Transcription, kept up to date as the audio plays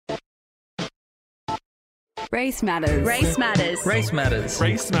Race matters. Race matters. Race matters.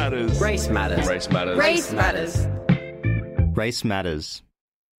 Race matters. Race matters. Race matters. Race matters. Race matters.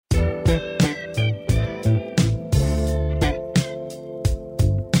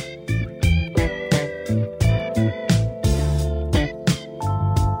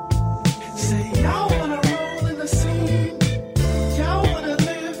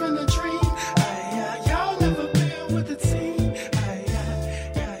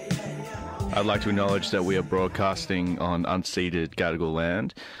 I'd like to acknowledge that we are broadcasting on unceded Gadigal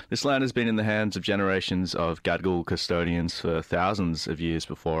land. This land has been in the hands of generations of Gadigal custodians for thousands of years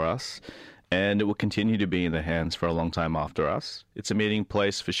before us, and it will continue to be in their hands for a long time after us. It's a meeting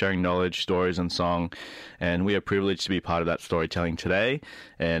place for sharing knowledge, stories and song, and we are privileged to be part of that storytelling today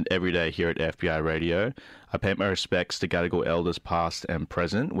and every day here at FBI Radio. I pay my respects to Gadigal elders past and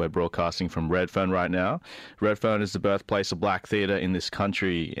present. We're broadcasting from Redfern right now. Redfern is the birthplace of black theatre in this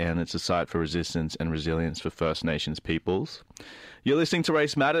country, and it's a site for resistance and resilience for First Nations peoples. You're listening to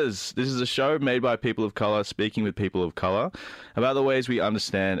Race Matters. This is a show made by people of colour, speaking with people of colour, about the ways we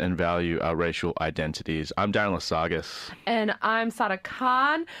understand and value our racial identities. I'm Darren Lasagas. And I'm Sada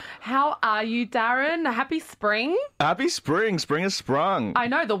Khan. How are you, Darren? Happy spring. Happy spring. Spring has sprung. I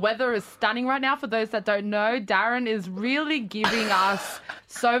know, the weather is stunning right now. For those that don't know, Darren is really giving us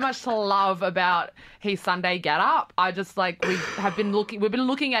so much to love about his Sunday get-up. We've been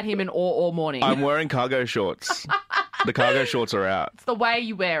looking at him in awe all morning. I'm wearing cargo shorts. The cargo shorts are out. It's the way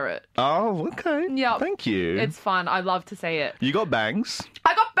you wear it. Oh, okay. Yeah. Thank you. It's fun. I love to see it. You got bangs?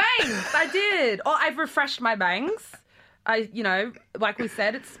 I got bangs. I did. Oh, I've refreshed my bangs. Like we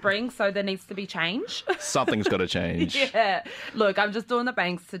said, it's spring, so there needs to be change. Something's got to change. Yeah. Look, I'm just doing the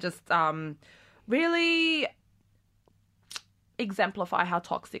bangs to just really exemplify how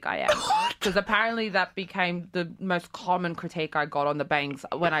toxic I am. Because apparently that became the most common critique I got on the bangs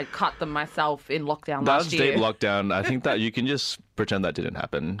when I cut them myself in lockdown last year. That was deep lockdown. I think that you can just pretend that didn't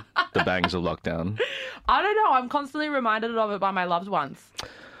happen. The bangs of lockdown. I don't know. I'm constantly reminded of it by my loved ones.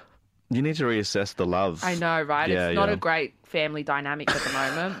 You need to reassess the love. I know, right? Yeah, it's not a great family dynamic at the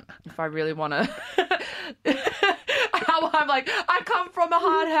moment. If I really want to... I'm like, I come from a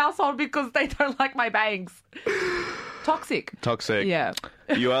hard household because they don't like my bangs. Toxic. Yeah.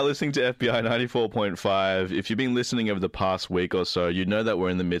 You are listening to FBI 94.5. If you've been listening over the past week or so, you know that we're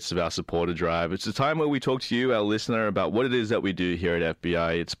in the midst of our supporter drive. It's a time where we talk to you, our listener, about what it is that we do here at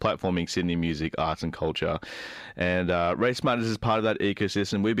FBI. It's platforming Sydney music, arts and culture. And Race Matters is part of that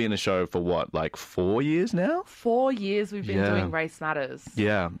ecosystem. We've been in the show for 4 years now? 4 years we've been doing Race Matters.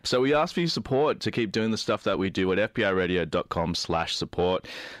 Yeah. So we ask for your support to keep doing the stuff that we do at fbiradio.com/support.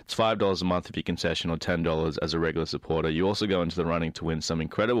 It's $5 a month if you concession or $10 as a regular supporter. You also go into the running to win some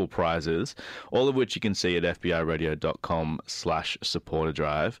incredible prizes, all of which you can see at fbiradio.com/supporter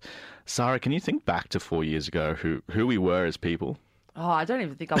drive. Sarah, can you think back to 4 years ago who we were as people? Oh, I don't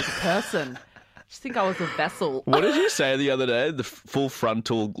even think I was a person. I just think I was a vessel. What did you say the other day? The full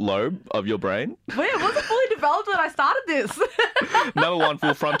frontal lobe of your brain? Wait, it wasn't fully developed when I started this. Number one,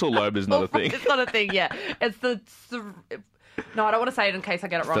 full frontal lobe is not a thing. It's not a thing, yeah. It's the... No, I don't want to say it in case I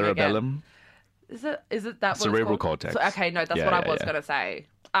get it wrong Cerebellum? again. Is it that what Cerebral it's called? cortex. So, okay, no, that's what I was going to say.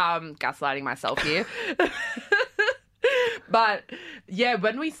 Gaslighting myself here. But, yeah,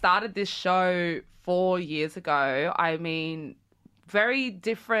 when we started this show 4 years ago, I mean, very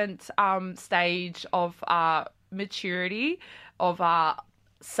different stage of maturity, of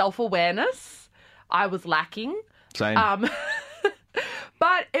self-awareness. I was lacking. Same.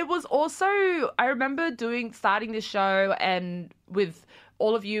 But it was also, I remember starting this show and with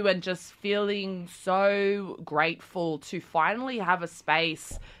all of you and just feeling so grateful to finally have a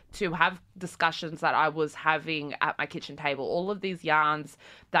space to have discussions that I was having at my kitchen table. All of these yarns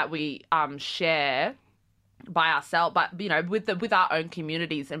that we share by ourselves, but with our own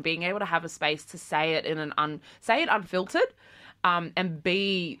communities, and being able to have a space to say it say it unfiltered. And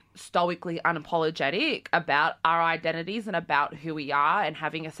be stoically unapologetic about our identities and about who we are, and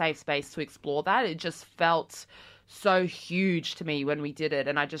having a safe space to explore that. It just felt so huge to me when we did it.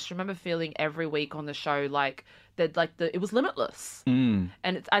 And I just remember feeling every week on the show it was limitless. And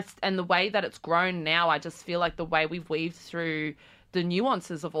and the way that it's grown now, I just feel like the way we've weaved through the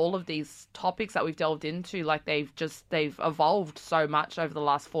nuances of all of these topics that we've delved into, like they've evolved so much over the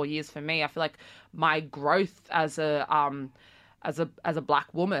last 4 years for me. I feel like my growth as a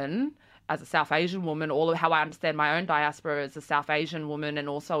black woman, as a South Asian woman, all of how I understand my own diaspora as a South Asian woman, and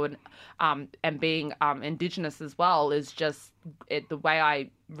also and being Indigenous as well, is just the way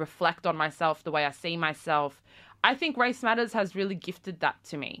I reflect on myself, the way I see myself. I think Race Matters has really gifted that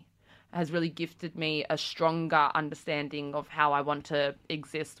to me. has really gifted me a stronger understanding of how I want to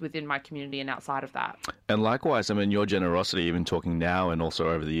exist within my community and outside of that. And likewise, I mean, your generosity, even talking now and also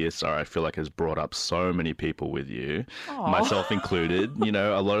over the years, Sarah, I feel like has brought up so many people with you, myself included. You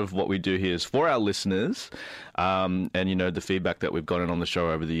know, a lot of what we do here is for our listeners. And, you know, the feedback that we've gotten on the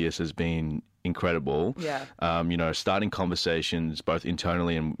show over the years has been incredible. Yeah. You know, starting conversations both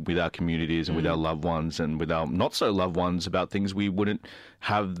internally and with our communities and with our loved ones and with our not so loved ones about things we wouldn't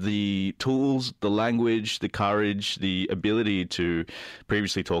have the tools, the language, the courage, the ability to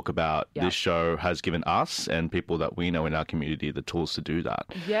previously talk about. Yeah. This show has given us and people that we know in our community the tools to do that.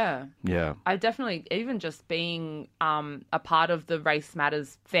 Yeah. Yeah. I definitely, even just being a part of the Race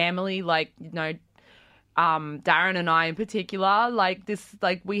Matters family, like, you know, Darren and I in particular, like this,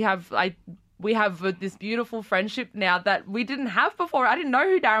 like we have this beautiful friendship now that we didn't have before. I didn't know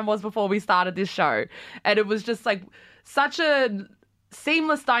who Darren was before we started this show. And it was just like such a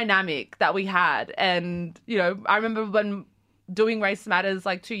seamless dynamic that we had. And, you know, I remember when doing Race Matters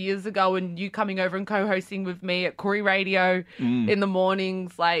like 2 years ago and you coming over and co-hosting with me at Koori Radio in the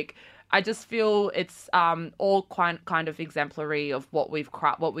mornings, like I just feel it's all kind of exemplary of what we've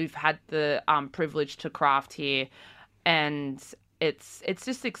had the privilege to craft here. And it's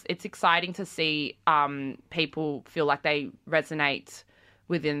exciting to see people feel like they resonate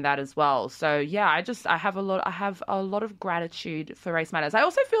within that as well. So yeah, I have a lot of gratitude for Race Matters. I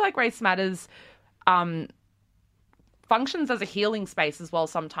also feel like Race Matters functions as a healing space as well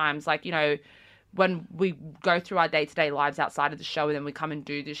sometimes. Like, you know, when we go through our day-to-day lives outside of the show and then we come and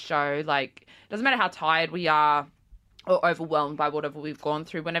do this show, like it doesn't matter how tired we are or overwhelmed by whatever we've gone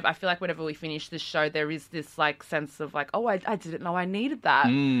through. I feel like whenever we finish this show, there is this like sense of like, oh, I didn't know I needed that.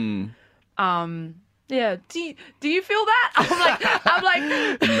 Yeah. Do you feel that? I'm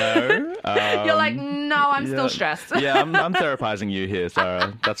like, No. You're like, no, I'm still stressed. Yeah, I'm therapizing you here,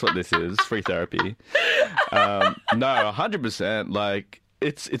 Sarah. That's what this is. Free therapy. No, 100%. Like,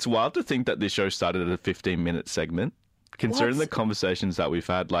 it's wild to think that this show started at a 15-minute segment, considering the conversations that we've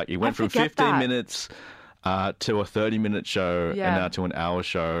had. Like, it went from 15 minutes to a 30-minute show and now to an hour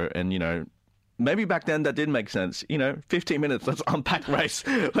show. And, you know, maybe back then that did make sense. You know, 15 minutes, let's unpack race.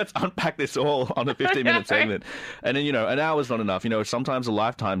 Let's unpack this all on a 15-minute segment. And then, you know, an hour's not enough. You know, sometimes a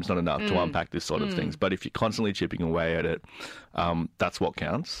lifetime's not enough to unpack this sort of things. But if you're constantly chipping away at it, that's what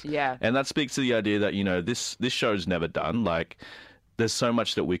counts. Yeah. And that speaks to the idea that, you know, this show's never done. Like, there's so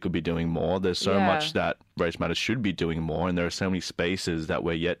much that we could be doing more. There's so much that Race Matters should be doing more. And there are so many spaces that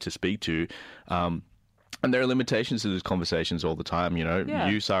we're yet to speak to. And there are limitations to these conversations all the time. You know,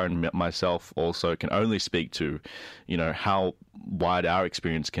 you, Sarah, and myself also can only speak to, you know, how wide our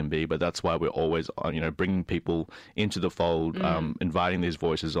experience can be. But that's why we're always, you know, bringing people into the fold, inviting these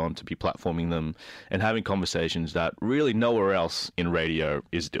voices on to be platforming them and having conversations that really nowhere else in radio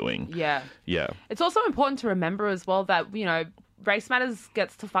is doing. Yeah. Yeah. It's also important to remember as well that, you know, Race Matters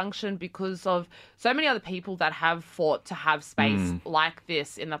gets to function because of so many other people that have fought to have space like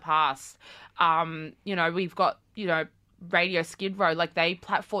this in the past. You know, we've got, you know, Radio Skid Row, like they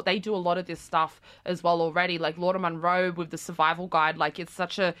do a lot of this stuff as well already. Like Lauder Munro with the Survival Guide, like it's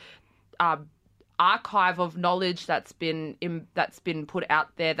such a archive of knowledge that's been put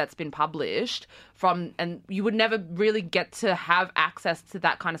out there, that's been published from, and you would never really get to have access to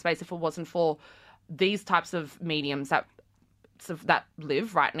that kind of space if it wasn't for these types of mediums that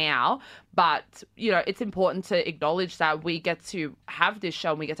live right now. But, you know, it's important to acknowledge that we get to have this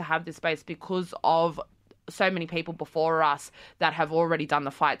show and we get to have this space because of so many people before us that have already done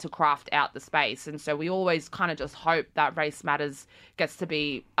the fight to craft out the space. And so we always kind of just hope that Race Matters gets to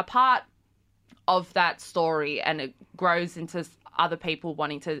be a part of that story and it grows into other people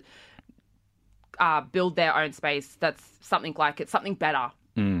wanting to build their own space that's something like it, something better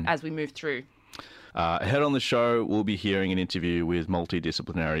as we move through. Ahead on the show, we'll be hearing an interview with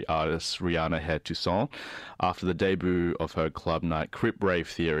multidisciplinary artist Rihanna Hare Toussaint after the debut of her club night Crip Rave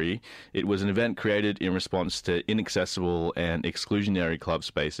Theory. It was an event created in response to inaccessible and exclusionary club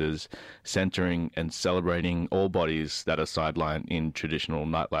spaces, centering and celebrating all bodies that are sidelined in traditional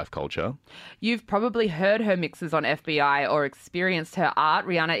nightlife culture. You've probably heard her mixes on FBI or experienced her art.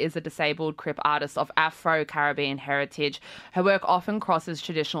 Rihanna is a disabled Crip artist of Afro-Caribbean heritage. Her work often crosses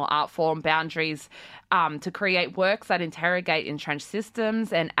traditional art form boundaries to create works that interrogate entrenched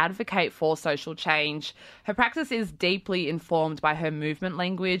systems and advocate for social change. Her practice is deeply informed by her movement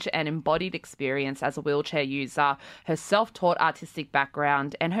language and embodied experience as a wheelchair user, her self-taught artistic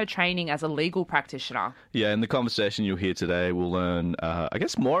background, and her training as a legal practitioner. Yeah, in the conversation you'll hear today, we'll learn,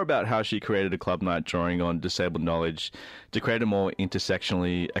 more about how she created a club night drawing on disabled knowledge to create a more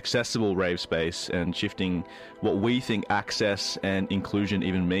intersectionally accessible rave space and shifting what we think access and inclusion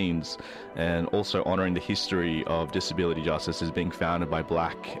even means, and also honouring the history of disability justice as being founded by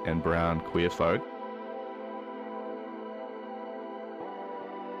Black and brown queer folk.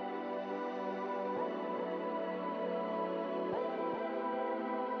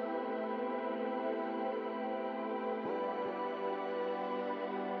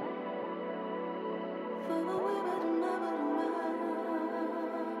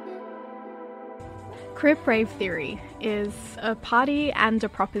 Crip Rave Theory is a party and a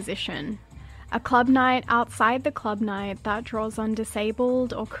proposition. A club night outside the club night that draws on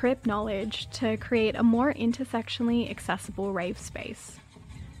disabled or Crip knowledge to create a more intersectionally accessible rave space.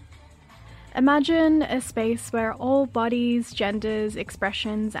 Imagine a space where all bodies, genders,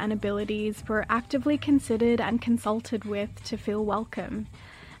 expressions, and abilities were actively considered and consulted with to feel welcome.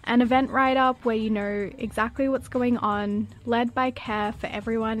 An event write-up where you know exactly what's going on, led by care for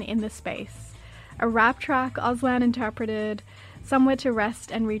everyone in the space. A rap track Auslan interpreted, somewhere to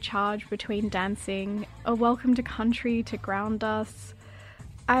rest and recharge between dancing, a welcome to country to ground us.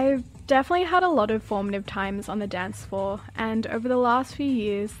 I've definitely had a lot of formative times on the dance floor, and over the last few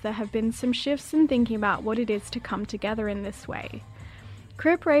years there have been some shifts in thinking about what it is to come together in this way.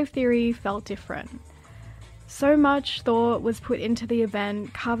 Crip Rave Theory felt different. So much thought was put into the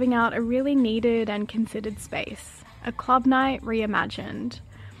event, carving out a really needed and considered space. A club night reimagined.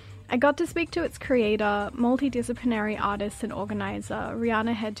 I got to speak to its creator, multidisciplinary artist and organiser,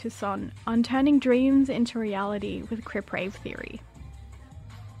 Rihanna Head Toussaint, on turning dreams into reality with Crip Rave Theory.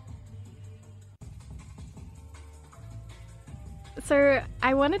 So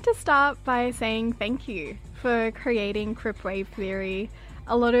I wanted to start by saying thank you for creating Crip Rave Theory.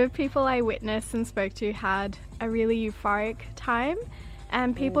 A lot of people I witnessed and spoke to had a really euphoric time,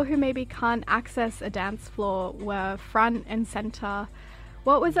 and people who maybe can't access a dance floor were front and centre.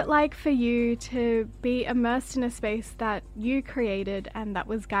 What was it like for you to be immersed in a space that you created and that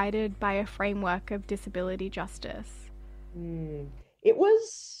was guided by a framework of disability justice? It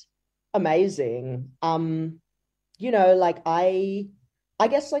was amazing. I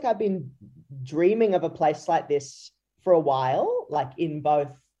guess I've been dreaming of a place like this for a while, like in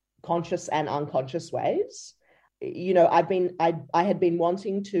both conscious and unconscious ways. I had been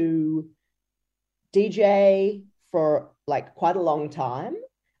wanting to DJ for quite a long time,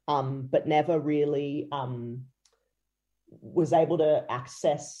 but never really was able to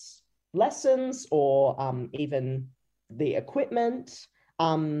access lessons or even the equipment.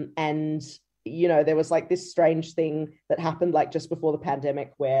 And there was this strange thing that happened just before the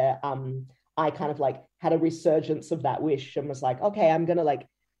pandemic where I kind of had a resurgence of that wish and was okay, I'm gonna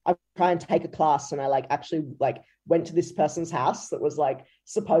I try and take a class. And I actually went to this person's house that was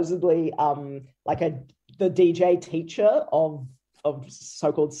supposedly the DJ teacher of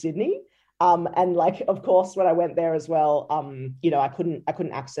so-called Sydney. And of course, when I went there as well, I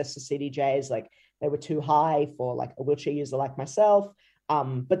couldn't access the CDJs. They were too high for a wheelchair user like myself.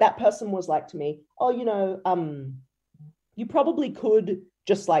 But that person was to me, you probably could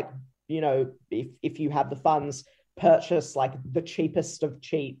just if you have the funds, purchase the cheapest of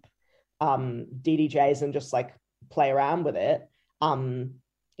cheap DDJs and just play around with it. And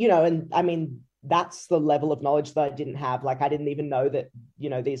I mean, that's the level of knowledge that I didn't have. I didn't even know that,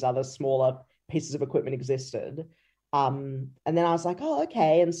 these other smaller pieces of equipment existed. And then I was oh,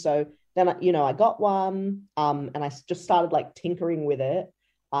 okay. And so then, I got one and I just started tinkering with it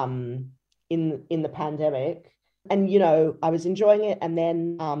in the pandemic. And, I was enjoying it. And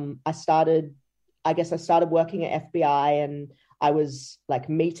then I started working at FBI, and I was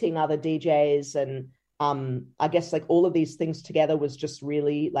meeting other DJs, and I guess all of these things together was just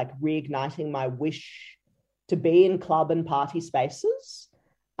really reigniting my wish to be in club and party spaces,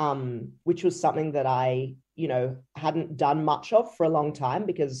 which was something that I, hadn't done much of for a long time,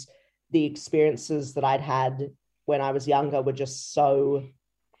 because the experiences that I'd had when I was younger were just so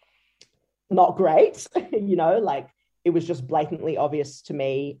not great. It was just blatantly obvious to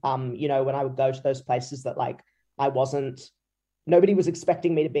me, when I would go to those places that nobody was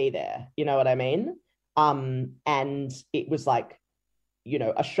expecting me to be there. You know what I mean? And it was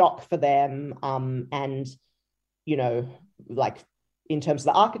a shock for them. And, in terms of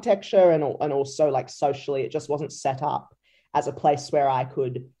the architecture and also socially, it just wasn't set up. as a place where I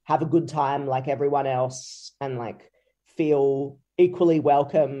could have a good time like everyone else and like feel equally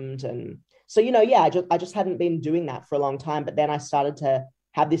welcomed. And so, yeah, I just hadn't been doing that for a long time, but then I started to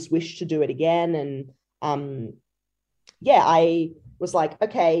have this wish to do it again. And I was like,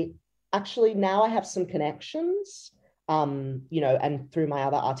 okay, actually now I have some connections, and through my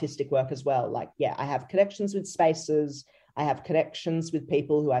other artistic work as well. Like, yeah, I have connections with spaces, I have connections with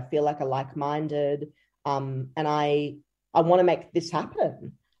people who I feel like are like-minded, and I want to make this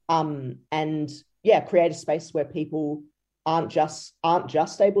happen, and yeah, create a space where people aren't just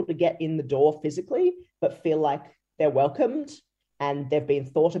able to get in the door physically, but feel like they're welcomed and they've been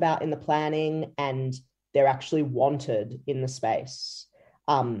thought about in the planning and they're actually wanted in the space.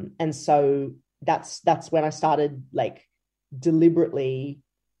 And so that's when I started like deliberately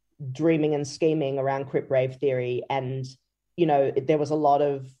dreaming and scheming around Crip Rave theory. And, there was a lot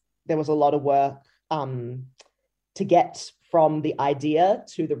of work to get from the idea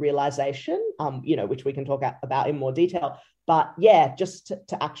to the realization, which we can talk about in more detail. But yeah, just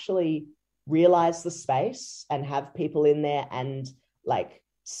to actually realize the space and have people in there and like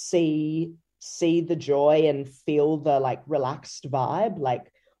see the joy and feel the like relaxed vibe,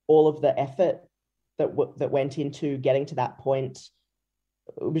 like all of the effort that went into getting to that point.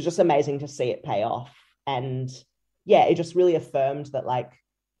 It was just amazing to see it pay off. And yeah, it just really affirmed that like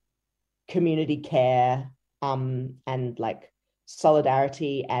community care, and like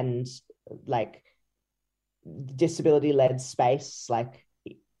solidarity and like disability-led space like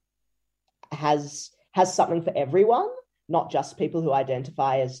has something for everyone, not just people who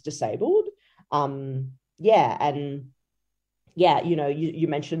identify as disabled. And you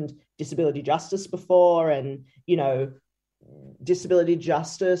mentioned disability justice before, and disability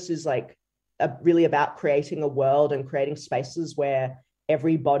justice is like really about creating a world and creating spaces where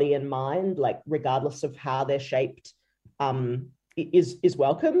every body and mind, like regardless of how they're shaped, is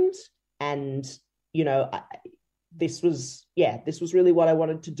welcomed. And this was really what I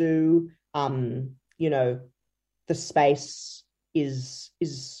wanted to do. The space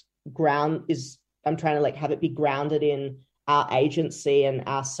I'm trying to like have it be grounded in our agency and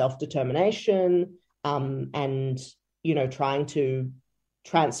our self-determination, and trying to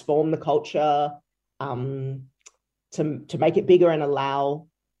transform the culture, to make it bigger and allow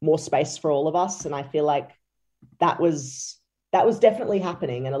more space for all of us. And I feel like that was definitely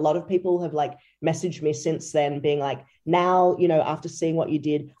happening. And a lot of people have like messaged me since then being like, now, after seeing what you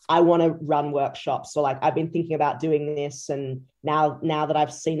did, I want to run workshops. So like, I've been thinking about doing this. And now that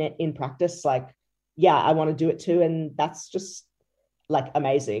I've seen it in practice, like, yeah, I want to do it too. And that's just like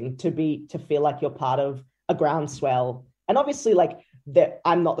amazing to feel like you're part of a groundswell. And obviously like that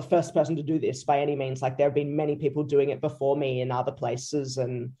I'm not the first person to do this by any means. Like there have been many people doing it before me in other places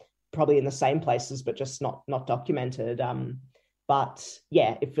and probably in the same places, but just not documented. But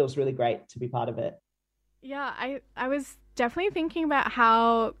yeah, it feels really great to be part of it. Yeah, I was definitely thinking about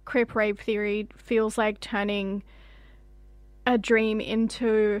how Crip Rave theory feels like turning a dream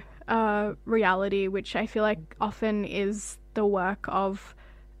into a reality, which I feel like often is the work of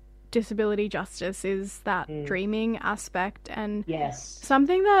disability justice, is that dreaming aspect. And yes,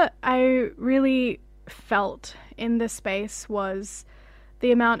 something that I really felt in the space was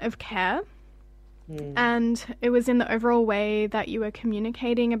the amount of care. And it was in the overall way that you were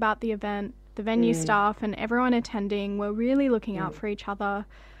communicating about the event. The venue staff and everyone attending were really looking out for each other.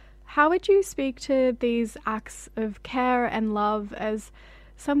 How would you speak to these acts of care and love as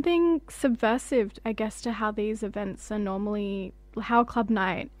something subversive, I guess, to how these events are normally, how Club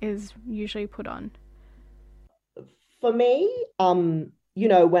Night is usually put on? For me, when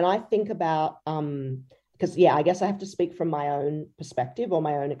I think about, because yeah, I guess I have to speak from my own perspective or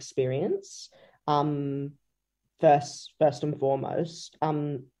my own experience. First and foremost,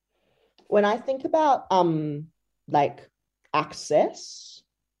 when I think about like access,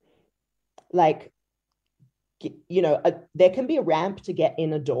 like there can be a ramp to get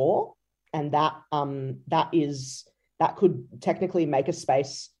in a door, and that could technically make a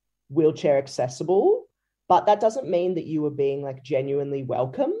space wheelchair accessible, but that doesn't mean that you are being like genuinely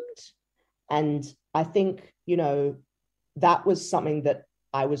welcomed. And I think that was something that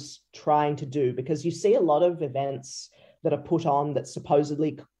I was trying to do, because you see a lot of events that are put on that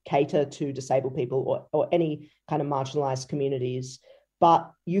supposedly cater to disabled people or any kind of marginalized communities,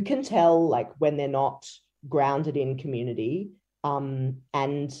 but you can tell like when they're not grounded in community, and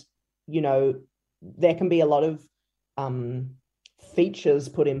there can be a lot of features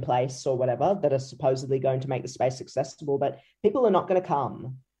put in place or whatever that are supposedly going to make the space accessible, but people are not going to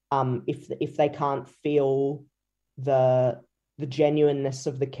come if they can't feel the genuineness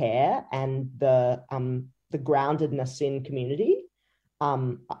of the care and the the groundedness in community.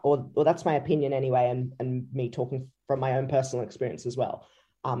 Or that's my opinion anyway, and me talking from my own personal experience as well.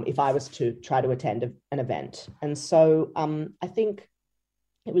 If I was to try to attend an event. And so I think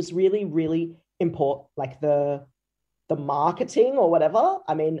it was really, really important, like the marketing or whatever.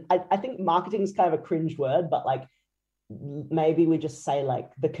 I mean, I think marketing is kind of a cringe word, but like maybe we just say like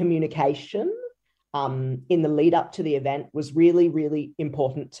the communication in the lead up to the event was really, really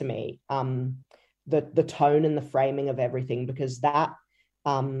important to me. The tone and the framing of everything, because that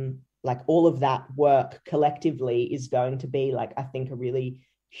like all of that work collectively is going to be like, I think, a really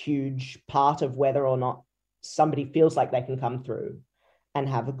huge part of whether or not somebody feels like they can come through and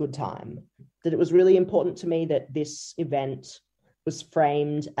have a good time. That it was really important to me that this event was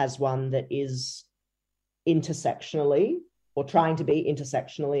framed as one that is intersectionally, or trying to be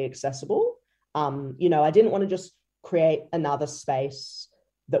intersectionally accessible. You know, I didn't want to just create another space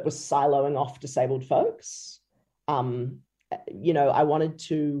that was siloing off disabled folks. You know, I wanted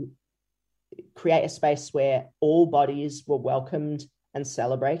to create a space where all bodies were welcomed and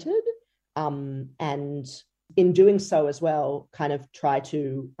celebrated. And in doing so as well, kind of try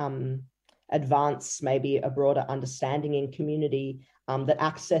to advance maybe a broader understanding in community that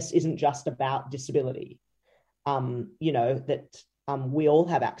access isn't just about disability. You know, that we all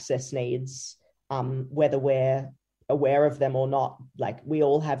have access needs, whether we're aware of them or not. Like, we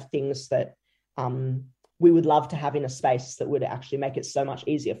all have things that we would love to have in a space that would actually make it so much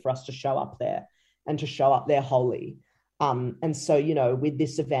easier for us to show up there and to show up there wholly. And so, you know, with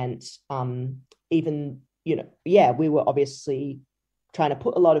this event, even, you know, yeah, we were obviously trying to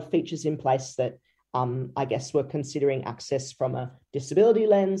put a lot of features in place that I guess were considering access from a disability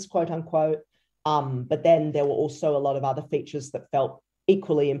lens, quote unquote. But then there were also a lot of other features that felt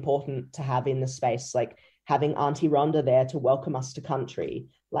equally important to have in the space, like having Auntie Rhonda there to welcome us to country.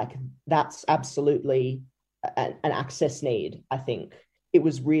 Like, that's absolutely an access need, I think. It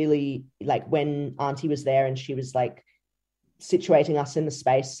was really like when Auntie was there and she was like situating us in the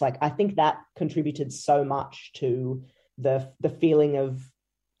space, like I think that contributed so much to the feeling of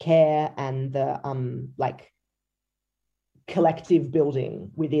care and the like collective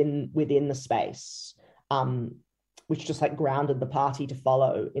building within the space, which just like grounded the party to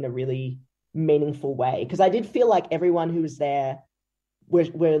follow in a really meaningful way. Because I did feel like everyone who was there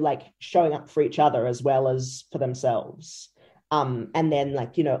were like showing up for each other as well as for themselves. And then,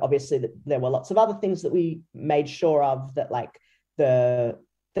 like, you know, obviously there were lots of other things that we made sure of, that like that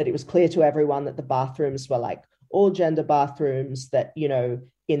it was clear to everyone that the bathrooms were like all gender bathrooms, that, you know,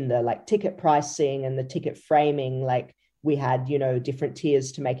 in the like ticket pricing and the ticket framing, like we had, you know, different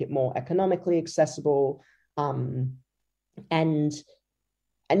tiers to make it more economically accessible. And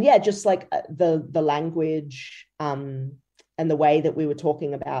yeah, just like the language and the way that we were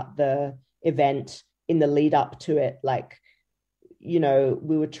talking about the event in the lead up to it, like, you know,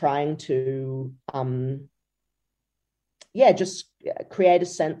 we were trying to just create a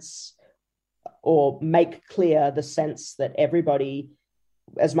sense, or make clear the sense that everybody,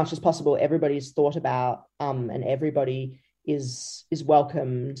 as much as possible, everybody's thought about and everybody is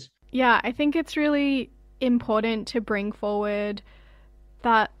welcomed. Yeah, I think it's really important to bring forward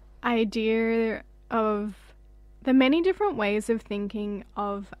that idea of the many different ways of thinking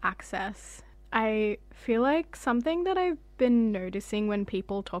of access. I feel like something that I've been noticing when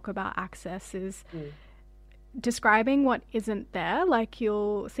people talk about access is describing what isn't there. Like,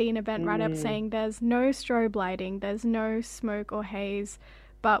 you'll see an event write-up saying there's no strobe lighting, there's no smoke or haze,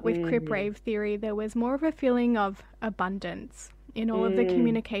 but with Crip Rave Theory there was more of a feeling of abundance in all of the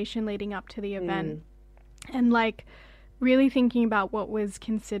communication leading up to the event. And like really thinking about what was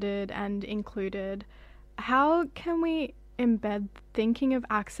considered and included. How can we embed thinking of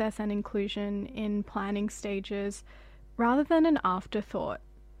access and inclusion in planning stages rather than an afterthought?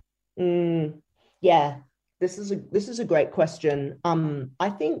 Yeah, this is a great question. I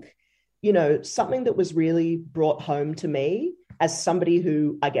think, you know, something that was really brought home to me as somebody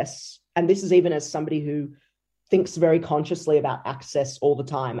who, I guess, and this is even as somebody who thinks very consciously about access all the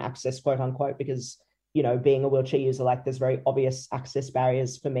time, access quote unquote, because, you know, being a wheelchair user, like there's very obvious access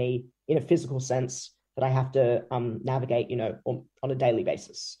barriers for me in a physical sense that I have to navigate, you know, on a daily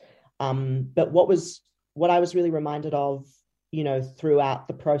basis. But what I was really reminded of, you know, throughout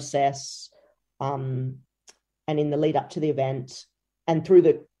the process and in the lead up to the event and through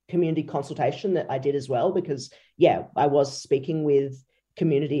the community consultation that I did as well, because, yeah, I was speaking with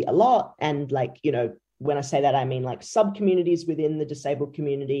community a lot. And like, you know, when I say that, I mean like sub-communities within the disabled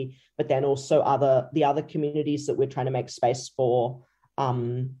community, but then also the other communities that we're trying to make space for,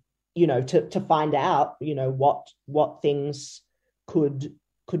 you know, to find out, you know, what things could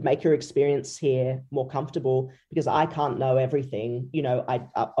could make your experience here more comfortable, because I can't know everything. You know, I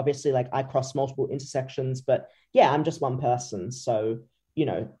obviously, like, I cross multiple intersections, but yeah, I'm just one person. So, you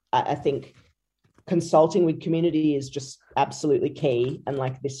know, I think consulting with community is just absolutely key. And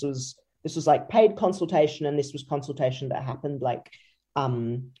like, this was like paid consultation, and this was consultation that happened like,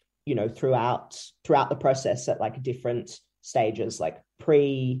 you know, throughout the process at like different stages, like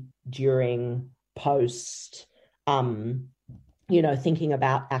pre, during, post, you know, thinking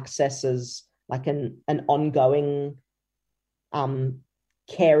about access as like an ongoing,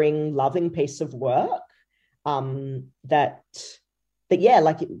 caring, loving piece of work, that yeah,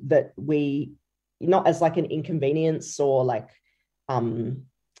 like that we, not as like an inconvenience or like, I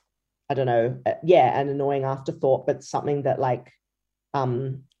don't know, yeah, an annoying afterthought, but something that like,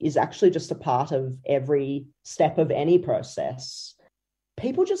 is actually just a part of every step of any process.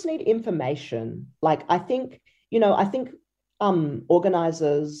 People just need information. Like, I think, you know,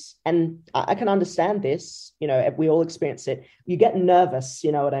 organizers, and I can understand this, you know, we all experience it. You get nervous,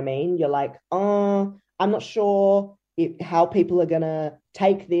 you know what I mean? You're like, oh, I'm not sure how people are going to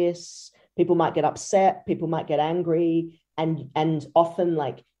take this. People might get upset, people might get angry. And often,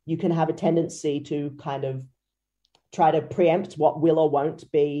 like, you can have a tendency to kind of try to preempt what will or won't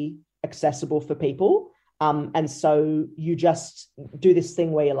be accessible for people. And so you just do this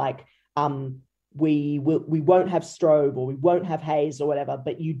thing where you're like, we won't have strobe, or we won't have haze or whatever,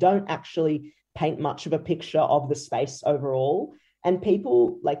 but you don't actually paint much of a picture of the space overall. And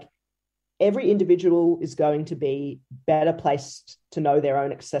people, like, every individual is going to be better placed to know their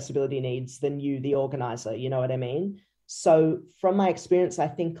own accessibility needs than you, the organizer, you know what I mean? So from my experience, I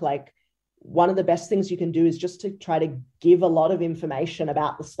think like one of the best things you can do is just to try to give a lot of information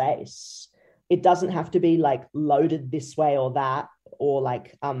about the space. It doesn't have to be like loaded this way or that, or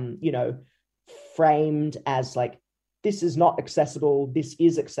like, you know, framed as like, this is not accessible, this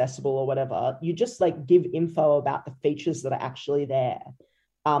is accessible, or whatever. You just like give info about the features that are actually there.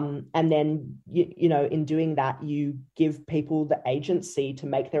 And then, you know, in doing that, you give people the agency to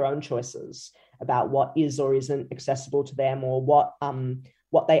make their own choices about what is or isn't accessible to them, or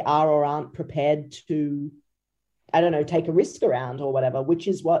what they are or aren't prepared to, I don't know, take a risk around or whatever, which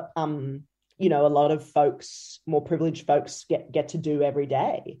is what, you know, a lot of folks, more privileged folks get to do every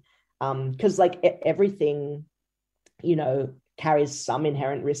day. Because like everything, you know, carries some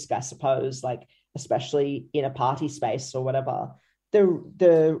inherent risk, I suppose, like especially in a party space or whatever.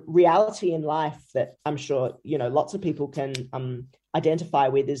 The reality in life that I'm sure, you know, lots of people can identify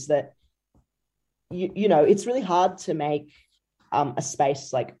with is that, you know, it's really hard to make a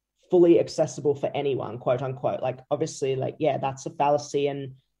space like fully accessible for anyone, quote unquote. Like, obviously, like, yeah, that's a fallacy,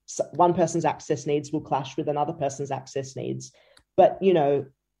 and one person's access needs will clash with another person's access needs. But, you know,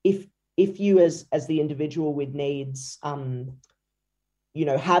 if you as the individual with needs, you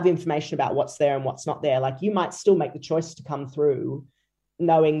know, have information about what's there and what's not there, like, you might still make the choice to come through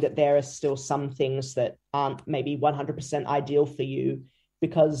knowing that there are still some things that aren't maybe 100% ideal for you,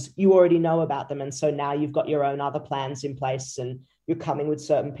 because you already know about them. And so now you've got your own other plans in place, and you're coming with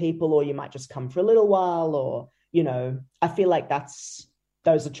certain people, or you might just come for a little while, or, you know, I feel like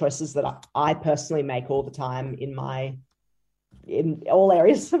those are choices that I personally make all the time in all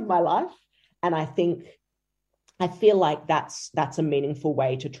areas of my life. And I feel like that's a meaningful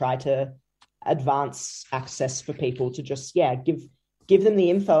way to try to advance access for people, to just, yeah, give them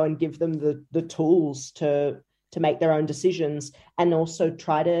the info and give them the tools to make their own decisions, and also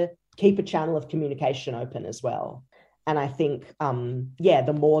try to keep a channel of communication open as well. And I think, yeah,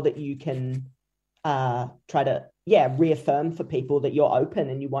 the more that you can try to, yeah, reaffirm for people that you're open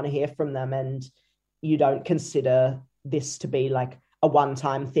and you want to hear from them, and you don't consider this to be like a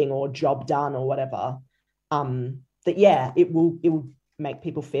one-time thing or job done or whatever, that, yeah, it will make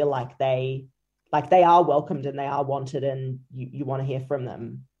people feel like they are welcomed and they are wanted, and you want to hear from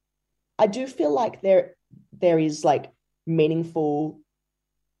them. I do feel like there is like meaningful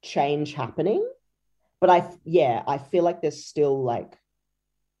change happening, but I feel like there's still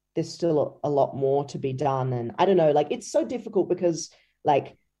a lot more to be done. And I don't know, like, it's so difficult because,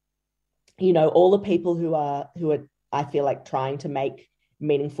 like, you know, all the people who are I feel like trying to make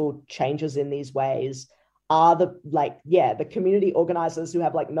meaningful changes in these ways are the community organizers who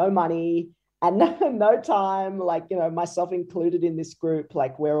have like no money and no time, like, you know, myself included in this group.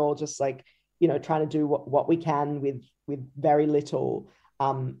 Like, we're all just like, you know, trying to do what we can with very little.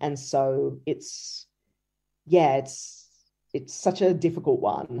 And so it's such a difficult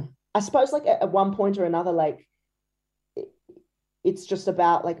one. I suppose, like, at one point or another, like, it's just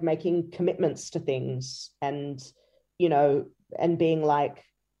about like making commitments to things, and, you know, and being like,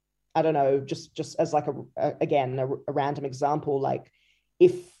 I don't know, just as like a random example, like,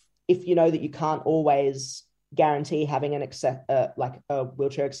 if you know that you can't always guarantee having an like a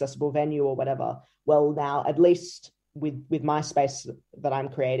wheelchair accessible venue or whatever, well, now at least with my space that I'm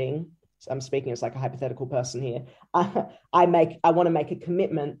creating, so I'm speaking as like a hypothetical person here, I want to make a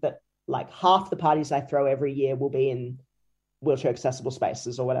commitment that like half the parties I throw every year will be in wheelchair accessible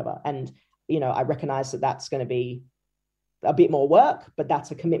spaces or whatever. And, you know, I recognize that that's going to be a bit more work, but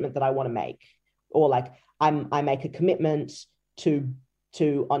that's a commitment that I want to make. Or like I make a commitment to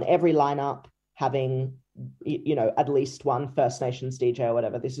on every lineup having, you know, at least one First Nations DJ or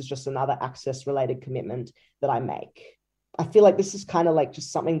whatever. This is just another access related commitment that I make. I feel like this is kind of like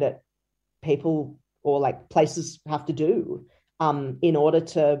just something that people or like places have to do in order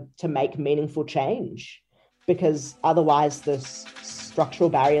to make meaningful change, because otherwise the structural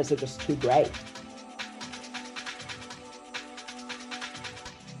barriers are just too great.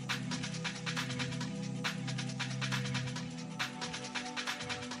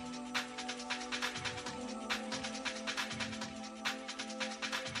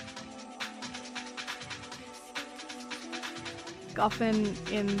 Often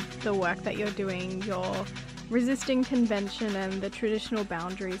in the work that you're doing, you're resisting convention and the traditional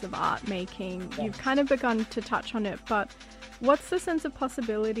boundaries of art making. Yes. You've kind of begun to touch on it, but what's the sense of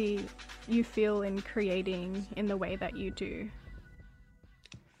possibility you feel in creating in the way that you do?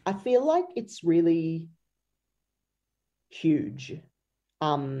 I feel like it's really huge.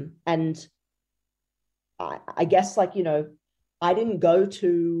 And I guess, like, you know, I didn't go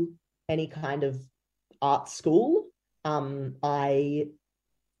to any kind of art school. I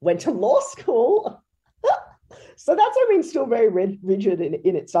went to law school. So that's, I mean, still very rigid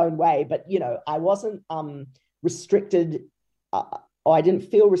in its own way. But, you know, I wasn't restricted, or I didn't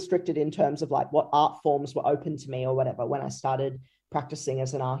feel restricted in terms of like what art forms were open to me or whatever when I started practicing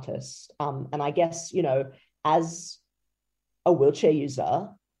as an artist. And I guess, you know, as a wheelchair user,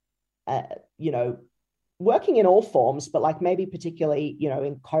 you know, working in all forms, but like maybe particularly, you know,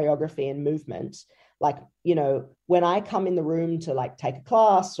 in choreography and movement, like, you know, when I come in the room to like take a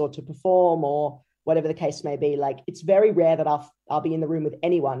class or to perform or whatever the case may be, like it's very rare that I'll be in the room with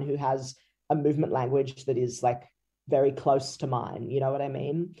anyone who has a movement language that is like very close to mine. You know what I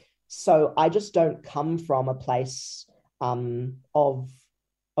mean? So I just don't come from a place of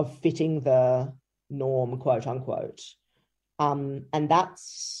fitting the norm, quote unquote. And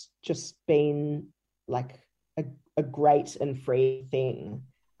that's just been like a great and free thing.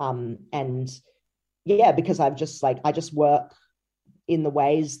 And yeah, because I just work in the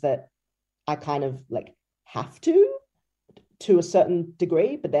ways that I kind of like have to a certain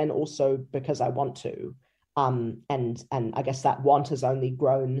degree, but then also because I want to. And I guess that want has only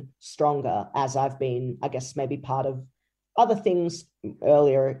grown stronger as I've been, I guess, maybe part of other things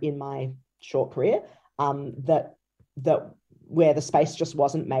earlier in my short career, that where the space just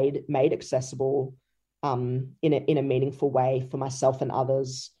wasn't made accessible in a meaningful way for myself and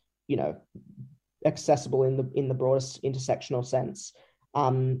others, you know, accessible in the broadest intersectional sense.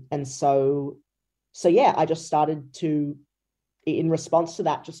 And so yeah, I just started to, in response to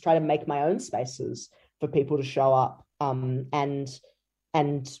that, just try to make my own spaces for people to show up, and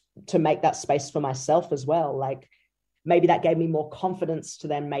to make that space for myself as well. Like maybe that gave me more confidence to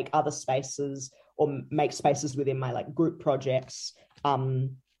then make other spaces or make spaces within my like group projects,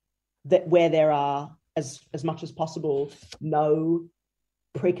 that where there are as much as possible no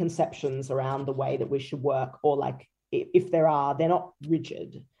preconceptions around the way that we should work, or like if there are, they're not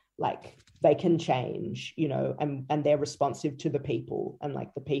rigid, like they can change, you know, and they're responsive to the people, and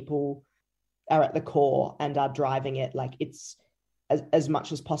like the people are at the core and are driving it. Like it's as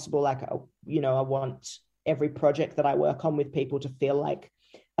much as possible, like, you know, I want every project that I work on with people to feel like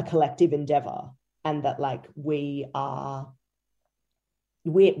a collective endeavor, and that like we're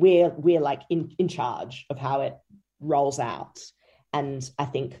like in charge of how it rolls out. And I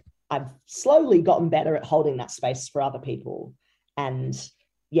think I've slowly gotten better at holding that space for other people, and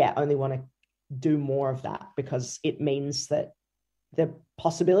yeah, only want to do more of that, because it means that the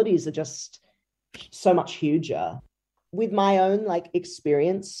possibilities are just so much huger. With my own like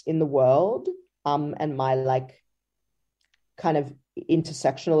experience in the world, and my like kind of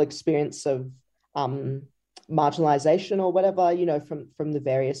intersectional experience of marginalization or whatever, you know, from the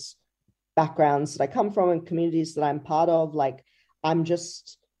various backgrounds that I come from and communities that I'm part of, like I'm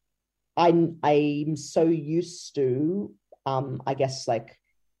so used to I guess like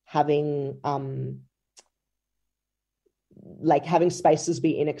having spaces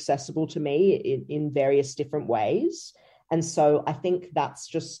be inaccessible to me in various different ways. And so I think that's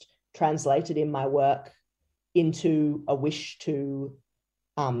just translated in my work into a wish to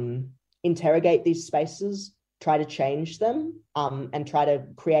interrogate these spaces try to change them, and try to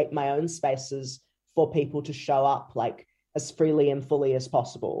create my own spaces for people to show up like as freely and fully as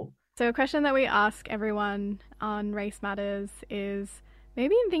possible. So a question that we ask everyone on Race Matters is,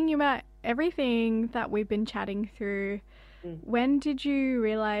 maybe in thinking about everything that we've been chatting through, when did you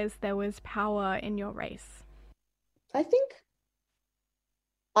realize there was power in your race? I think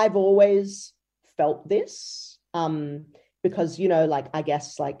I've always felt this, because, you know, like, I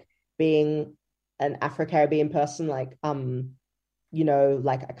guess, like, being an Afro-Caribbean person, like, you know,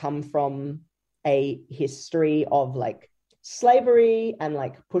 like, I come from a history of, like, slavery and,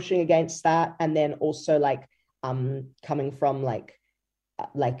 like, pushing against that. And then also, like, coming from, like,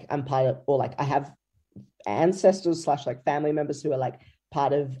 I'm part of, or, like, I have ancestors / like, family members who are, like,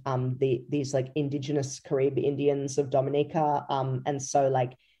 part of these like indigenous Carib Indians of Dominica, and so,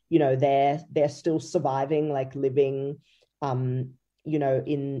 like, you know, they're still surviving, like, living you know,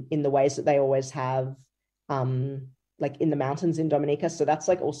 in the ways that they always have, like, in the mountains in Dominica. So that's,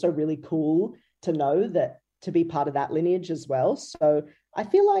 like, also really cool to know, that to be part of that lineage as well. So I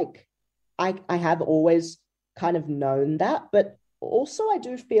feel like I have always kind of known that, but also I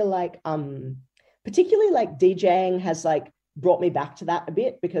do feel like particularly, like, DJing has, like, brought me back to that a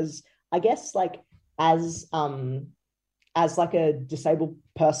bit, because I guess, like, as like a disabled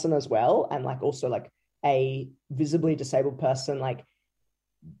person as well, and, like, also, like, a visibly disabled person, like,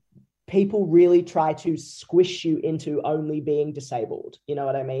 people really try to squish you into only being disabled, you know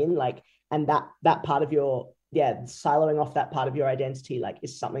what I mean? Like, and that part of your, siloing off that part of your identity, like,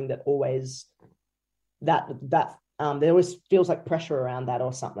 is something that always, that there always feels like pressure around that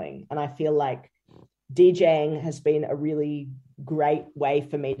or something. And I feel like DJing has been a really great way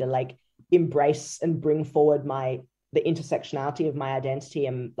for me to, like, embrace and bring forward the intersectionality of my identity,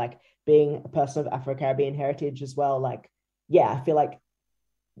 and, like, being a person of Afro-Caribbean heritage as well. Like, I feel like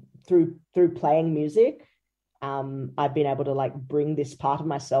through playing music, I've been able to, like, bring this part of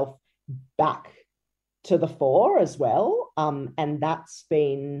myself back to the fore as well. And that's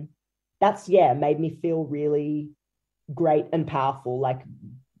made me feel really great and powerful, like,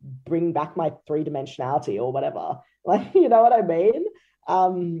 bring back my three-dimensionality or whatever, like, you know what I mean?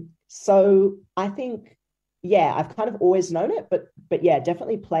 So I think, I've kind of always known it, but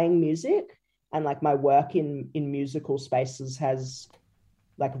definitely playing music and, like, my work in musical spaces has,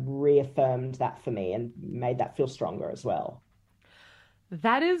 like, reaffirmed that for me and made that feel stronger as well.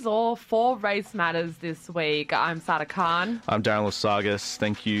 That is all for Race Matters this week. I'm Sada Khan. I'm Darren Lasagas.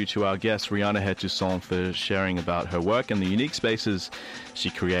 Thank you to our guest, Rihanna Hettuson, for sharing about her work and the unique spaces she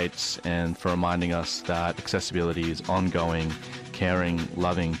creates, and for reminding us that accessibility is ongoing, caring,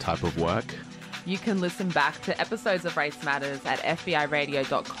 loving type of work. You can listen back to episodes of Race Matters at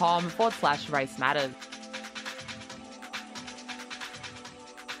fbiradio.com/Race Matters.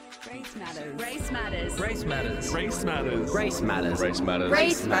 Race Matters. Race Matters. Race Matters. Race Matters. Race Matters.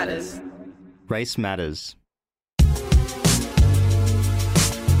 Race Matters. Race Matters.